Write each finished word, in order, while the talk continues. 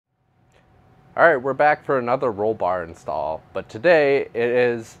Alright, we're back for another roll bar install, but today it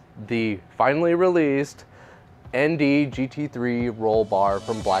is the finally released ND GT3 roll bar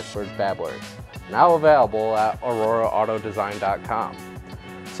from Blackbird Fabworx, now available at auroraautodesign.com.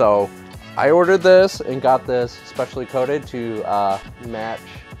 So I ordered this and got this specially coated to match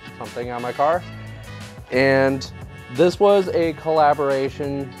something on my car, and this was a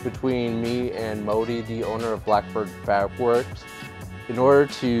collaboration between me and Modi, the owner of Blackbird Fabworx, in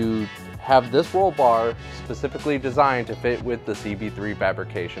order to have this roll bar specifically designed to fit with the CB3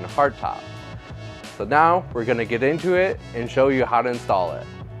 Fabrication Hardtop. So now we're going to get into it and show you how to install it.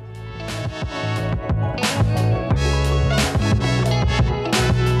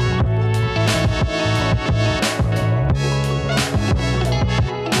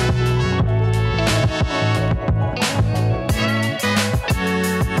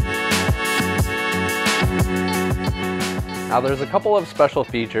 Now there's a couple of special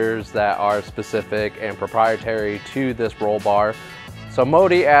features that are specific and proprietary to this roll bar. So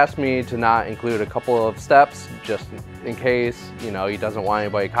Modi asked me to not include a couple of steps just in case, he doesn't want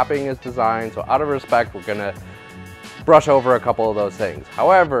anybody copying his design. So out of respect, we're gonna brush over a couple of those things.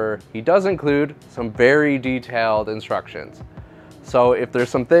 However, he does include some very detailed instructions. So if there's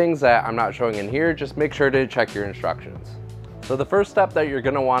some things that I'm not showing in here, just make sure to check your instructions. So the first step that you're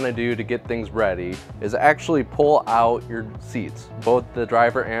going to want to do to get things ready is actually pull out your seats, both the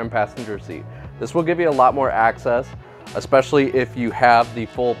driver and passenger seat. This will give you a lot more access, especially if you have the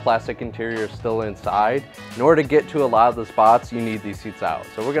full plastic interior still inside. In order to get to a lot of the spots, you need these seats out.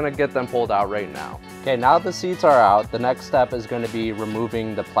 So we're going to get them pulled out right now. Okay, now the seats are out, the next step is going to be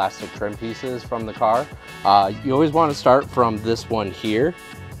removing the plastic trim pieces from the car. You always want to start from this one here.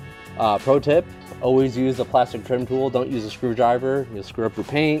 Pro tip, always use a plastic trim tool. Don't use a screwdriver. You'll screw up your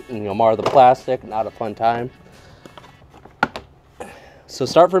paint and you'll mar the plastic. Not a fun time. So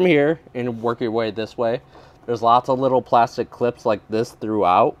start from here and work your way this way. There's lots of little plastic clips like this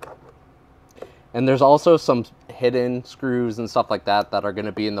throughout. And there's also some hidden screws and stuff like that that are going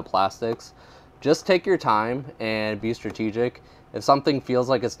to be in the plastics. Just take your time and be strategic. If something feels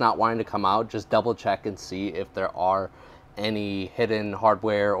like it's not wanting to come out, just double check and see if there are any hidden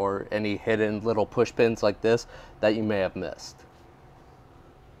hardware or any hidden little push pins like this that you may have missed.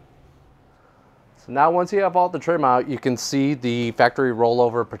 So now once you have all the trim out, you can see the factory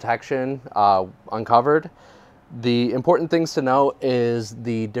rollover protection uncovered. The important things to note is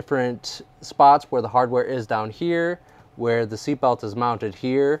the different spots where the hardware is down here, where the seatbelt is mounted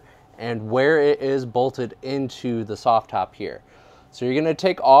here, and where it is bolted into the soft top here. So you're going to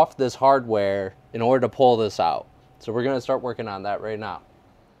take off this hardware in order to pull this out. So we're going to start working on that right now.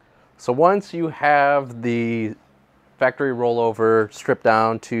 So once you have the factory rollover stripped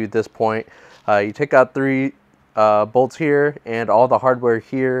down to this point, you take out 3 bolts here and all the hardware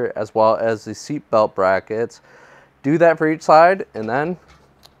here, as well as the seat belt brackets. Do that for each side, and then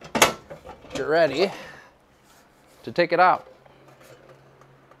you're ready to take it out.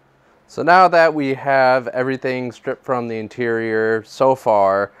 So now that we have everything stripped from the interior so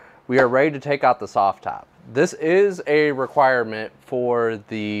far, we are ready to take out the soft top. This is a requirement for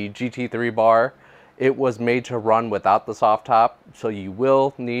the GT3 bar. It was made to run without the soft top, so you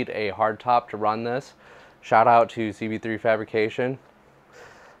will need a hard top to run this. Shout out to CB3 Fabrication.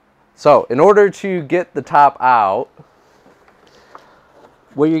 So in order to get the top out,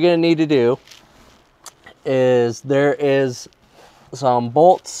 what you're going to need to do is there is some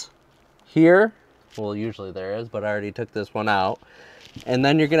bolts here. Well, usually there is, but I already took this one out. And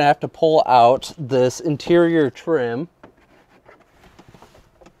then you're going to have to pull out this interior trim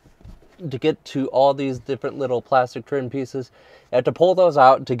to get to all these different little plastic trim pieces. You have to pull those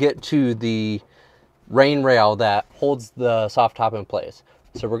out to get to the rain rail that holds the soft top in place.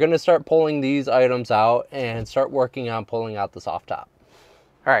 So we're going to start pulling these items out and start working on pulling out the soft top.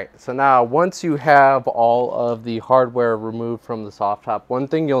 All right, so now once you have all of the hardware removed from the soft top, one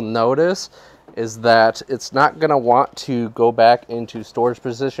thing you'll notice is that it's not going to want to go back into storage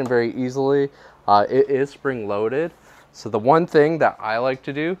position very easily. It is spring loaded. So the one thing that I like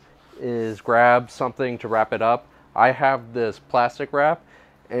to do is grab something to wrap it up. I have this plastic wrap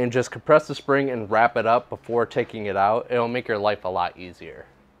and just compress the spring and wrap it up before taking it out. It'll make your life a lot easier.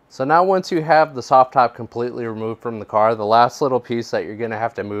 So now once you have the soft top completely removed from the car, the last little piece that you're going to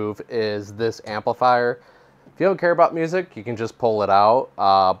have to move is this amplifier. If you don't care about music, you can just pull it out.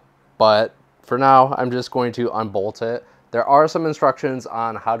 But for now, I'm just going to unbolt it. There are some instructions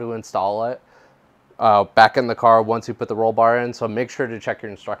on how to install it back in the car once you put the roll bar in, so make sure to check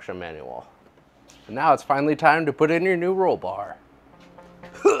your instruction manual. And now it's finally time to put in your new roll bar.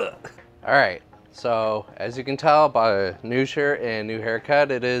 All right, So as you can tell by new shirt and new haircut,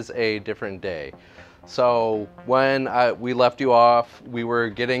 it is a different day. So when we left you off, we were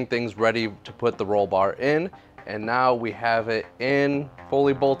getting things ready to put the roll bar in, and now we have it in,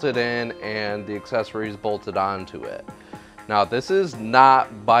 fully bolted in, and the accessories bolted onto it. Now this is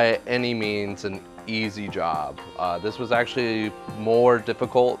not by any means an easy job. This was actually more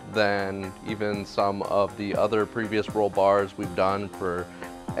difficult than even some of the other previous roll bars we've done for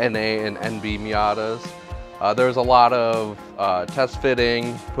NA and NB Miatas. There was a lot of test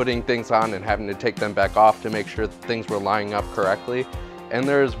fitting, putting things on and having to take them back off to make sure things were lining up correctly. And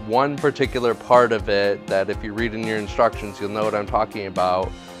there's one particular part of it that if you read in your instructions, you'll know what I'm talking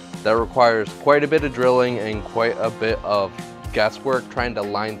about, that requires quite a bit of drilling and quite a bit of guesswork trying to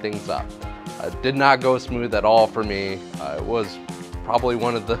line things up. It did not go smooth at all for me. It was probably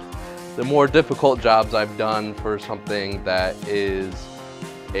one of the more difficult jobs I've done for something that is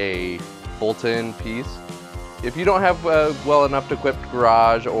a bolt-in piece. If you don't have a well enough equipped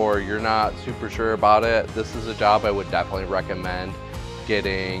garage or you're not super sure about it, this is a job I would definitely recommend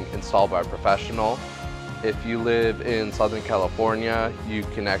getting installed by a professional. If you live in Southern California, you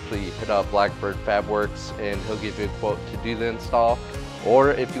can actually hit up Blackbird Fabworx and he'll give you a quote to do the install.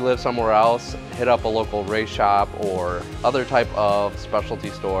 Or if you live somewhere else, hit up a local race shop or other type of specialty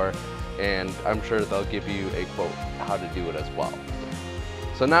store, and I'm sure they'll give you a quote how to do it as well.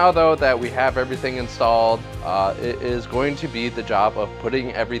 So now though that we have everything installed, it is going to be the job of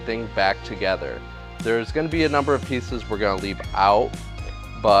putting everything back together. There's going to be a number of pieces we're going to leave out,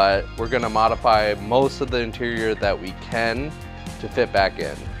 but we're going to modify most of the interior that we can to fit back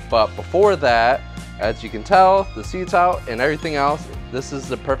in. But before that, as you can tell, the seat's out and everything else, this is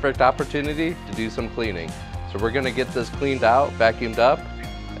the perfect opportunity to do some cleaning. So we're going to get this cleaned out, vacuumed up,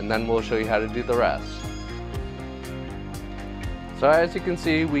 and then we'll show you how to do the rest. So as you can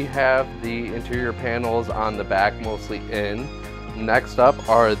see, we have the interior panels on the back mostly in. Next up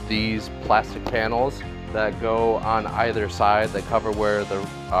are these plastic panels that go on either side that cover where the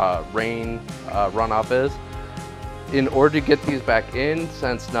rain runoff is. In order to get these back in,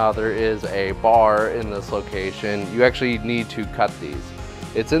 since now there is a bar in this location, you actually need to cut these.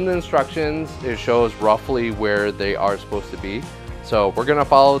 It's in the instructions, it shows roughly where they are supposed to be. So we're gonna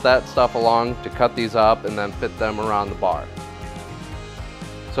follow that stuff along to cut these up and then fit them around the bar.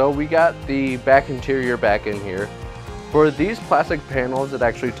 So we got the back interior back in here. For these plastic panels, it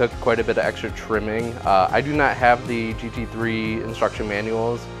actually took quite a bit of extra trimming. I do not have the GT3 instruction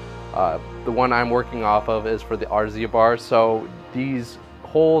manuals. The one I'm working off of is for the RZ bar, so these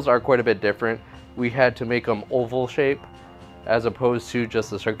holes are quite a bit different. We had to make them oval shape as opposed to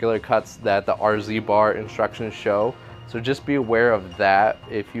just the circular cuts that the RZ bar instructions show. So just be aware of that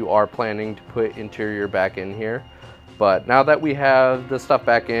if you are planning to put interior back in here. But now that we have the stuff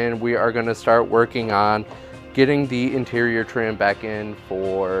back in, we are going to start working on getting the interior trim back in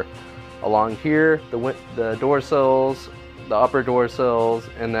for along here, the door sills, the upper door sills,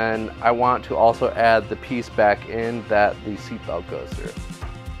 and then I want to also add the piece back in that the seatbelt goes through.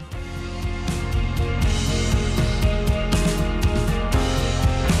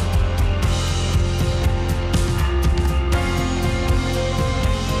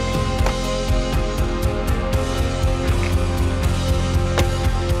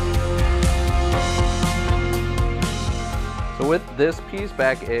 So with this piece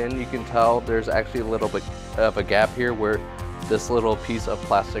back in, you can tell there's actually a little bit of a gap here where this little piece of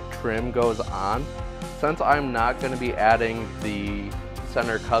plastic trim goes on. Since I'm not going to be adding the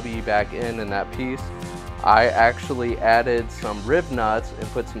center cubby back in that piece, I actually added some rib nuts and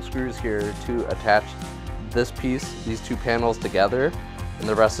put some screws here to attach this piece, these two panels together, and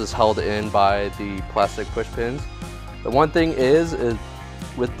the rest is held in by the plastic push pins. The one thing is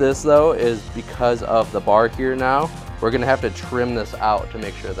with this though, is because of the bar here now, we're gonna have to trim this out to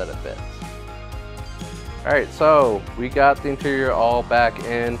make sure that it fits. All right, so we got the interior all back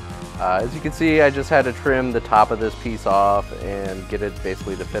in. As you can see, I just had to trim the top of this piece off and get it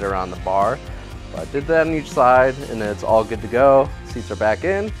basically to fit around the bar. So I did that on each side and it's all good to go. Seats are back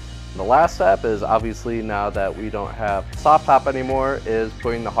in. And the last step is obviously, now that we don't have soft top anymore, is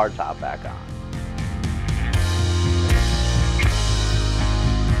putting the hard top back on.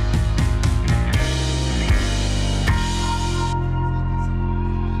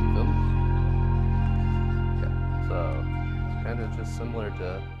 Similar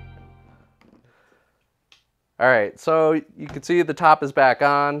to... All right, so you can see the top is back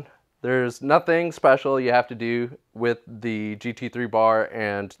on. There's nothing special you have to do with the GT3 bar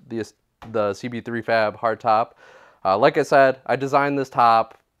and the CB3 Fab hardtop. Like I said, I designed this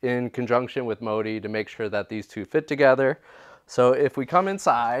top in conjunction with Modi to make sure that these two fit together. So if we come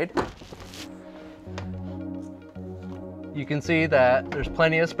inside, You can see that there's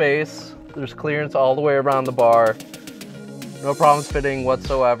plenty of space. There's clearance all the way around the bar. No problems fitting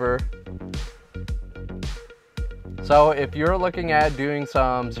whatsoever. So if you're looking at doing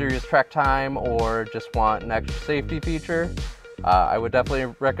some serious track time or just want an extra safety feature, I would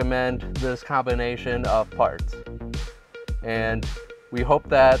definitely recommend this combination of parts. And we hope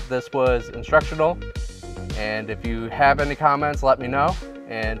that this was instructional. And if you have any comments, let me know,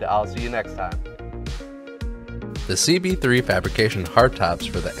 and I'll see you next time. The CB3 Fabrication Hardtops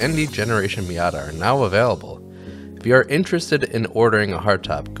for the ND Generation Miata are now available. If you are interested in ordering a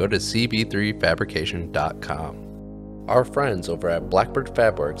hardtop, go to cb3fabrication.com. Our friends over at Blackbird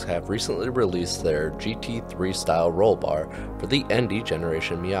Fabworx have recently released their GT3 style roll bar for the ND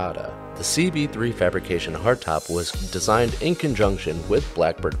Generation Miata. The CB3 Fabrication Hardtop was designed in conjunction with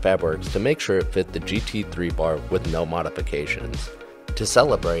Blackbird Fabworx to make sure it fit the GT3 bar with no modifications. To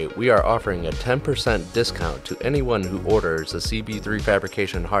celebrate, we are offering a 10% discount to anyone who orders a CB3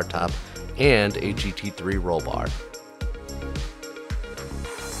 Fabrication Hardtop and a GT3 roll bar.